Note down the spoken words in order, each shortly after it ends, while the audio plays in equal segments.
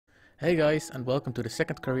Hey guys, and welcome to the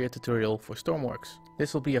second career tutorial for Stormworks.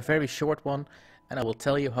 This will be a very short one and I will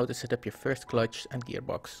tell you how to set up your first clutch and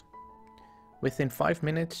gearbox. Within 5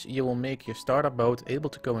 minutes you will make your starter boat able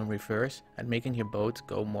to go in reverse and making your boat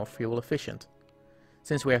go more fuel efficient.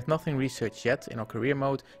 Since we have nothing researched yet in our career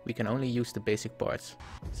mode, we can only use the basic parts.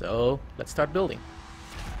 So let's start building.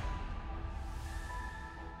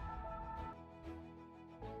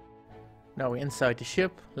 Now we're inside the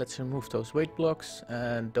ship, let's remove those weight blocks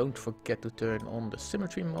and don't forget to turn on the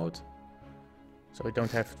symmetry mode, so we don't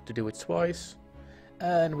have to do it twice.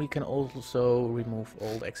 And we can also remove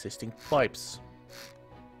all the existing pipes.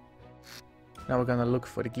 Now we're gonna look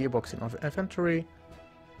for the gearbox in our inventory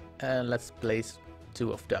and let's place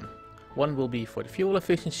 2 of them. One will be for the fuel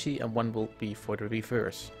efficiency and one will be for the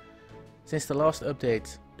reverse. Since the last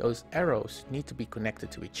update, those arrows need to be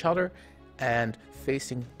connected to each other and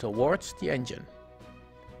facing towards the engine.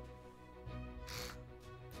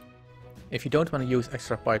 If you don't want to use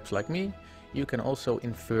extra pipes like me, you can also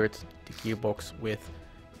invert the gearbox with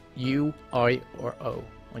U, I or O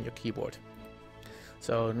on your keyboard.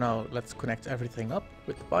 So now let's connect everything up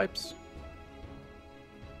with the pipes.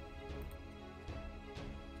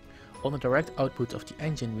 On the direct output of the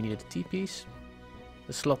engine we need a T-piece.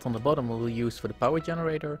 The slot on the bottom we will use for the power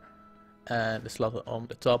generator, and the slot on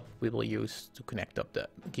the top we will use to connect up the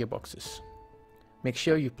gearboxes. Make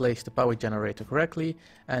sure you place the power generator correctly,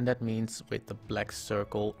 and that means with the black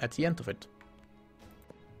circle at the end of it.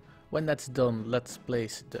 When that's done, let's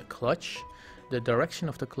place the clutch. The direction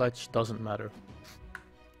of the clutch doesn't matter.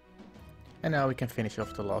 And now we can finish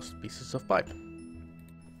off the last pieces of pipe.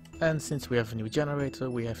 And since we have a new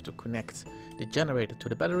generator, we have to connect the generator to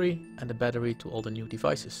the battery and the battery to all the new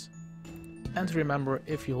devices. And remember,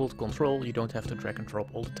 if you hold control, you don't have to drag and drop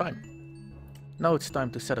all the time. Now it's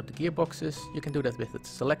time to set up the gearboxes. You can do that with the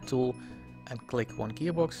select tool and click one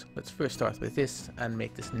gearbox. Let's first start with this and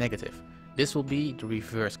make this negative. This will be the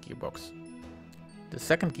reverse gearbox. The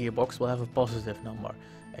second gearbox will have a positive number.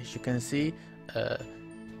 As you can see,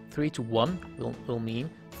 3 to 1 will mean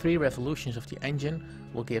 3 revolutions of the engine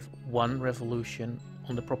will give 1 revolution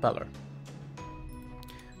on the propeller.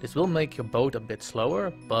 This will make your boat a bit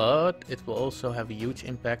slower, but it will also have a huge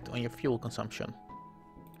impact on your fuel consumption.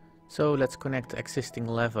 So let's connect the existing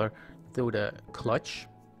lever to the clutch,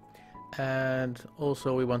 and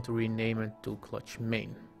also we want to rename it to clutch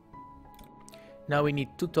main. Now we need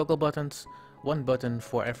 2 toggle buttons, 1 button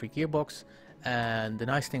for every gearbox, and the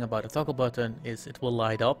nice thing about a toggle button is it will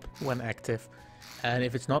light up when active, and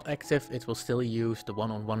if it's not active it will still use the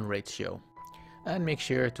 1:1 ratio. And make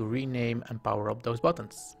sure to rename and power up those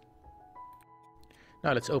buttons.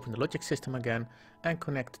 Now let's open the logic system again and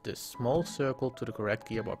connect the small circle to the correct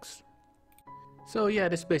gearbox. So yeah,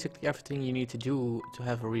 that's basically everything you need to do to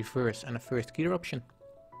have a reverse and a first gear option.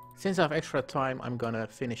 Since I have extra time, I'm gonna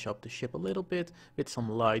finish up the ship a little bit with some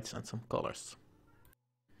lights and some colors.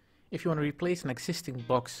 If you want to replace an existing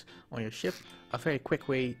box on your ship, a very quick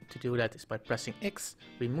way to do that is by pressing X,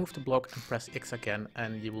 remove the block and press X again,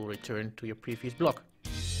 and you will return to your previous block.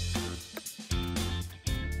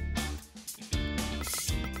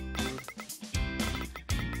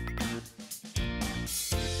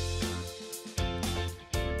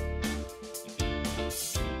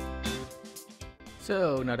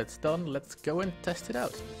 So now that's done, let's go and test it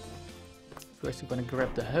out. First I'm gonna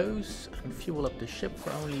grab the hose and fuel up the ship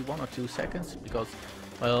for only 1 or 2 seconds, because,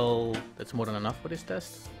 well, that's more than enough for this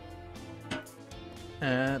test.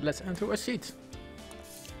 And let's enter our seat.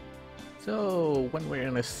 So when we're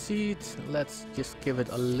in a seat, let's just give it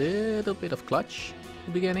a little bit of clutch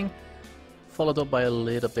in the beginning, followed up by a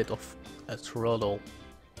little bit of a throttle.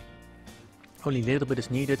 Only a little bit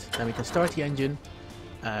is needed, then we can start the engine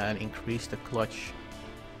and increase the clutch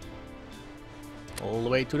all the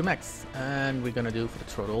way to the max, and we're gonna do for the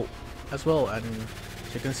throttle as well. And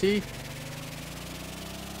as you can see,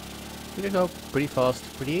 we can go pretty fast,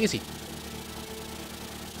 pretty easy.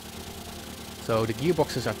 So the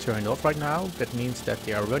gearboxes are turned off right now. That means that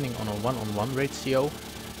they are running on a 1:1 ratio,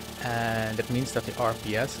 and that means that the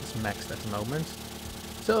RPS is maxed at the moment.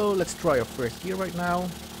 So let's try our first gear right now.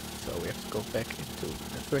 So we have to go back into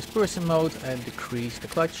the first person mode and decrease the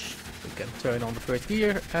clutch. We can turn on the first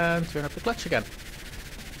gear and turn up the clutch again.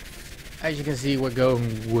 As you can see, we're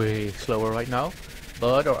going way slower right now,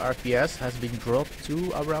 but our RPS has been dropped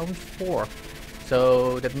to around 4.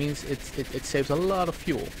 So that means it saves a lot of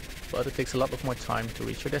fuel, but it takes a lot more time to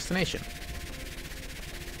reach your destination.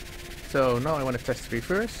 So now I want to test the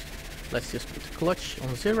reverse. Let's just put the clutch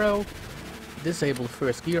on 0, disable the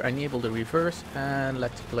first gear, enable the reverse, and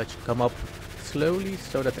let the clutch come up slowly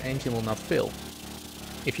so that the engine will not fail.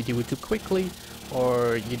 If you do it too quickly,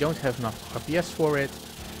 or you don't have enough RPS for it,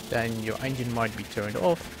 then your engine might be turned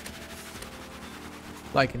off,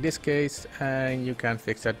 like in this case, and you can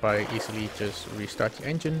fix that by easily just restart the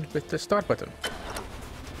engine with the start button.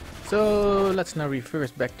 So let's now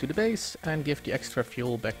reverse back to the base and give the extra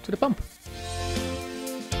fuel back to the pump.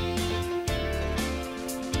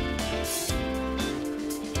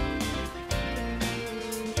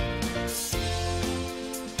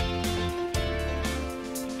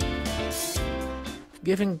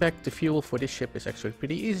 Giving back the fuel for this ship is actually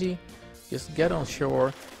pretty easy. Just get on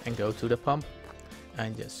shore and go to the pump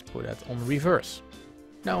and just put that on reverse.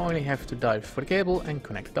 Now I only have to dive for the cable and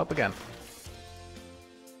connect it up again.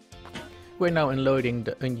 We're now unloading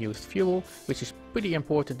the unused fuel, which is pretty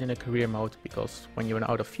important in a career mode, because when you run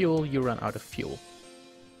out of fuel, you run out of fuel.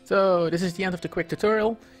 So this is the end of the quick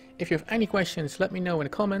tutorial. If you have any questions, let me know in the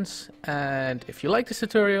comments, and if you like this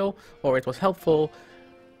tutorial or it was helpful,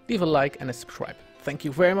 leave a like and a subscribe. Thank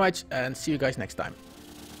you very much, and see you guys next time.